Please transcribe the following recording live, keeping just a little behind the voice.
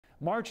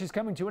March is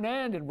coming to an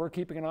end, and we're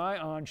keeping an eye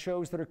on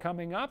shows that are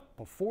coming up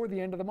before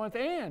the end of the month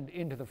and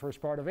into the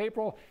first part of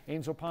April.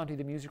 Aimsel Ponti,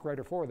 the music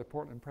writer for the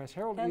Portland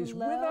Press-Herald, is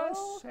with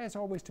us, as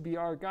always, to be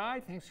our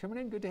guide. Thanks for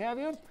coming in. Good to have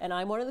you. And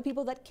I'm one of the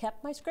people that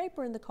kept my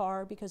scraper in the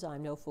car because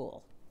I'm no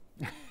fool.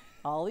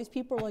 All these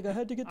people are like, I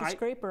had to get the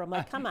scraper. I'm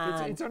like, come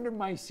on. It's under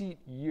my seat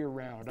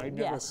year-round. I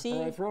never,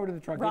 see, I throw it in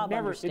the trunk.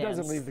 It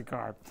doesn't leave the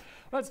car.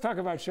 Let's talk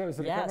about shows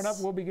that are coming up.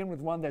 We'll begin with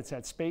one that's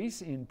at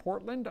Space in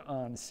Portland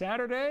on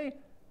Saturday.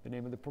 The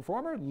name of the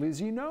performer,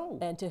 Lizzie No.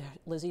 And to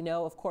Lizzie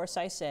No, of course,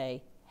 I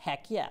say,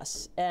 heck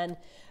yes. And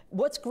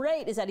what's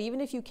great is that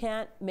even if you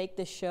can't make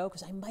this show,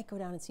 because I might go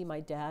down and see my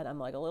dad, I'm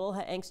like a little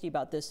angsty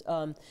about this,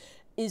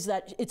 is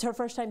that it's her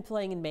first time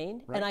playing in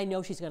Maine, and I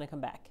know she's going to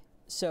come back.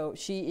 So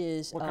she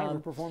is. What kind of a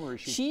performer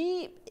is she?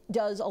 She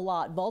does a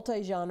lot,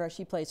 multi-genre.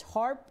 She plays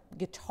harp,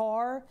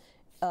 guitar.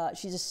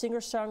 She's a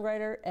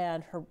singer-songwriter,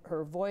 and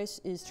her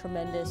voice is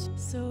tremendous.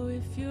 So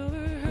if you're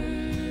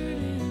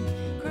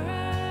hurting,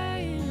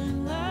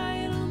 crying,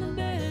 lying on the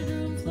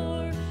bedroom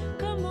floor,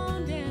 come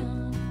on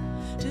down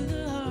to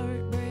the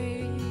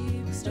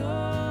Heartbreak Store.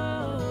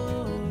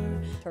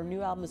 Her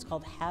new album is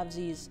called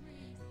Halvesies.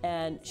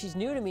 And she's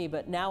new to me,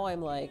 but now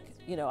I'm like,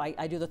 you know,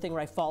 I do the thing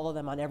where I follow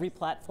them on every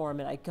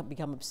platform and I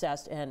become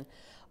obsessed. And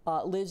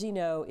Lizzie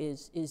No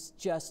is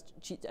just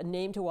a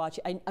name to watch.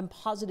 I'm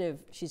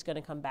positive she's going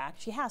to come back.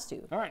 She has to.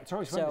 All right. It's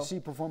always fun to see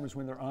performers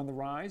when they're on the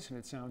rise, and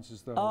it sounds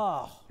as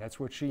though that's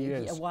what she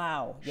is.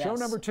 Wow. Show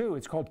number 2.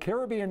 It's called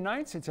Caribbean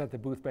Nights. It's at the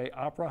Booth Bay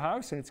Opera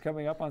House, and it's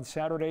coming up on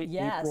Saturday,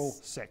 April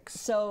 6th.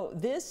 So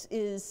this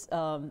is,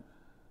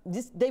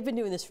 they've been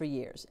doing this for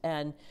years,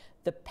 and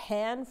the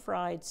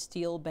Pan-Fried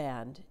Steel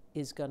Band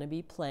is going to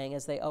be playing,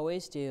 as they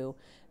always do.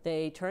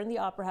 They turn the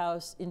Opera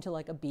House into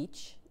like a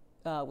beach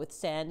with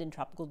sand and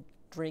tropical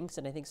drinks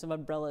and I think some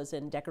umbrellas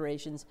and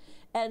decorations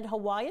and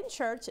Hawaiian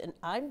shirts. And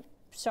I'm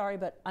sorry,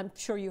 but I'm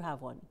sure you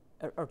have one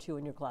or two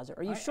in your closet.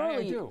 Are you sure?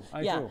 I do.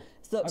 I do.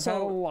 So, I've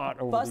had a lot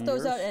over bust the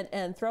those years. out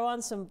and throw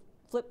on some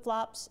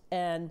flip-flops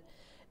and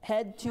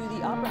head to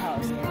the Opera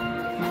House.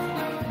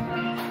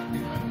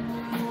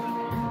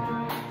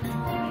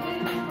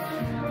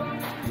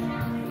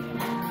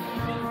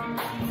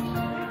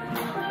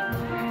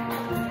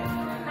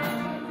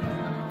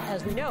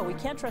 As we know, we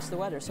can't trust the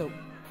weather, so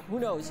who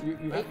knows?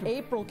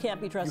 April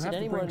can't be trusted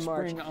anymore in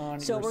March.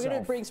 So we're going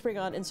to bring spring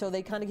on, and so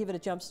they kind of give it a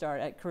jump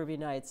start at Caribbean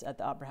Nights at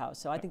the Opera House.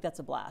 So I think that's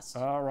a blast.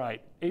 All right.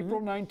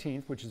 April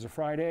 19th, which is a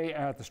Friday,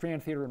 at the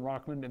Strand Theater in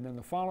Rockland, and then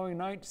the following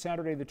night,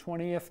 Saturday the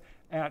 20th,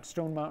 at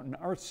Stone Mountain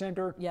Arts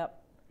Center.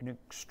 Yep. An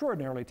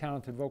extraordinarily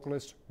talented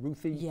vocalist,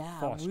 Ruthie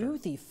Foster. Yeah,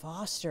 Ruthie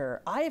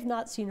Foster. I have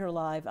not seen her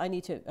live. I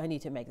need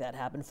to make that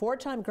happen.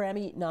 4-time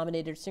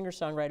Grammy-nominated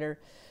singer-songwriter.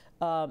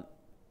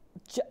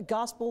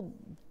 Gospel,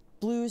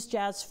 blues,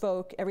 jazz,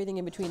 folk, everything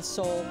in between,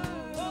 soul.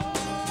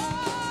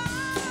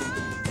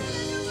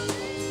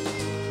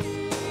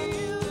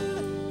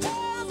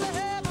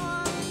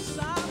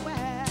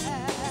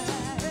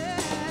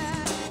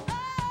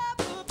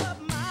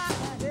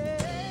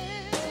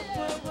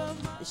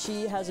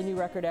 She has a new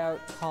record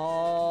out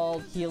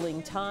called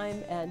Healing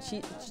Time, and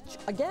she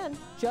again,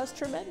 just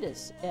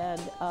tremendous. And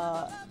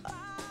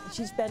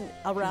she's been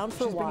around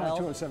for a while.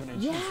 She's been on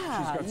 207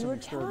 Yeah, you were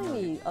telling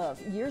me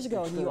years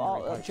ago, and you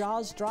all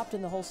jaws dropped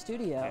in the whole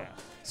studio. Yeah.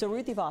 So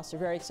Ruthie Foster,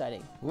 very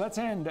exciting. Let's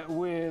end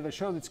with a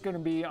show that's going to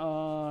be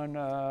on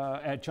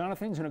at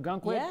Jonathan's in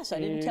Ogunquit. Yes, I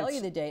didn't tell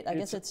you the date. I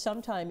guess it's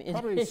sometime in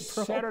April. Probably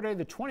Saturday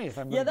the 20th.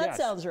 I'm yeah, that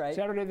sounds right.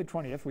 Saturday the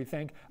 20th, we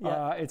think.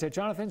 Yeah. It's at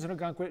Jonathan's in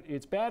Ogunquit.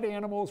 It's Bad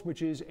Animals,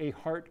 which is a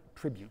heart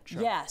tribute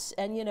show. Yes,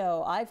 and you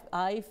know,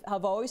 I've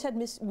always had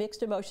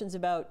mixed emotions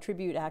about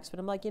tribute acts, but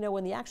I'm like, you know,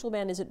 when the actual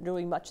band isn't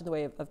doing much in the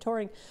way of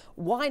touring,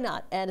 why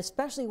not? And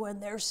especially when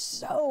they're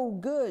so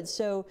good.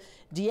 So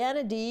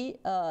Deanna D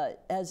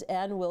as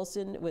Ann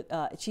Wilson, with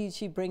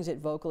she brings it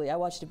vocally. I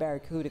watched a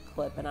Barracuda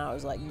clip and I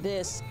was like,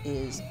 this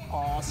is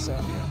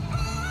awesome.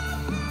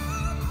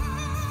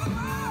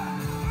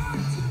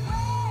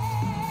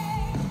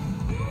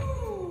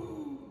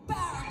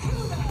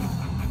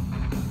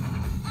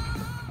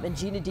 And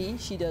Gina D,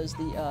 she does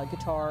the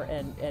guitar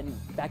and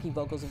backing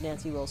vocals of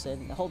Nancy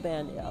Wilson. The whole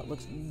band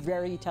looks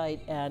very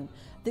tight, and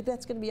I think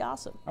that's going to be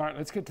awesome. All right,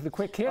 let's get to the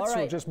quick hits.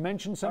 We'll just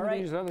mention some of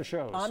these other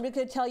shows. I'm just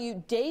going to tell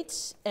you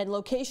dates and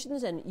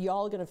locations, and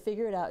y'all are going to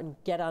figure it out and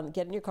get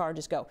in your car and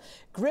just go.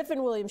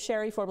 Griffin William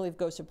Sherry, formerly of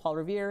Ghost of Paul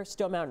Revere,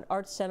 Stone Mountain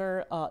Arts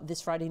Center this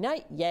Friday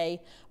night,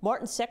 yay.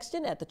 Martin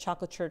Sexton at the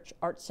Chocolate Church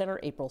Arts Center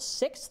April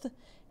 6th.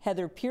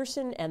 Heather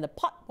Pearson and the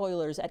Pot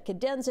Boilers at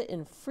Cadenza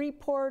in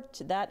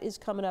Freeport. That is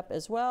coming up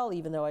as well,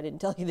 even though I didn't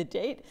tell you the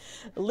date.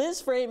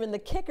 Liz Frame and the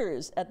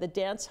Kickers at the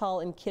Dance Hall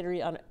in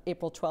Kittery on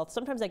April 12th.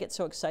 Sometimes I get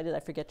so excited I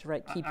forget to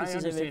write key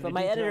pieces of it, but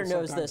my editor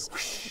knows this.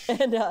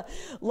 And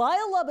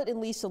Lyle Lovett and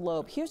Lisa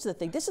Loeb. Here's the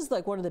thing. This is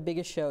like one of the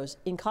biggest shows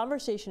in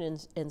conversation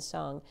and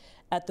song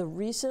at the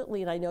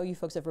recently, and I know you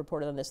folks have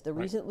reported on this, the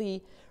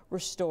recently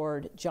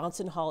restored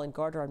Johnson Hall in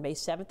Gardner on May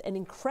 7th. And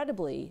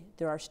incredibly,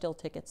 there are still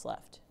tickets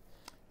left.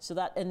 So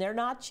that, and they're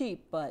not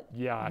cheap, but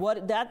Yeah.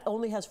 that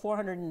only has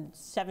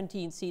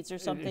 417 seats or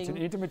something. It's an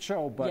intimate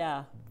show, but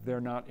Yeah.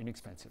 they're not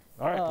inexpensive.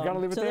 All right, we got to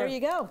leave it So there. there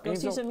you go. Go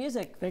see Aimsel, some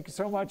music. Thank you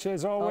so much,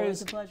 as always.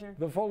 Always a pleasure.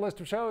 The full list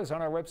of shows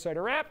on our website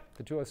or app,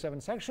 the 207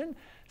 section.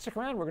 Stick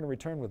around, we're going to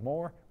return with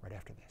more right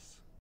after this.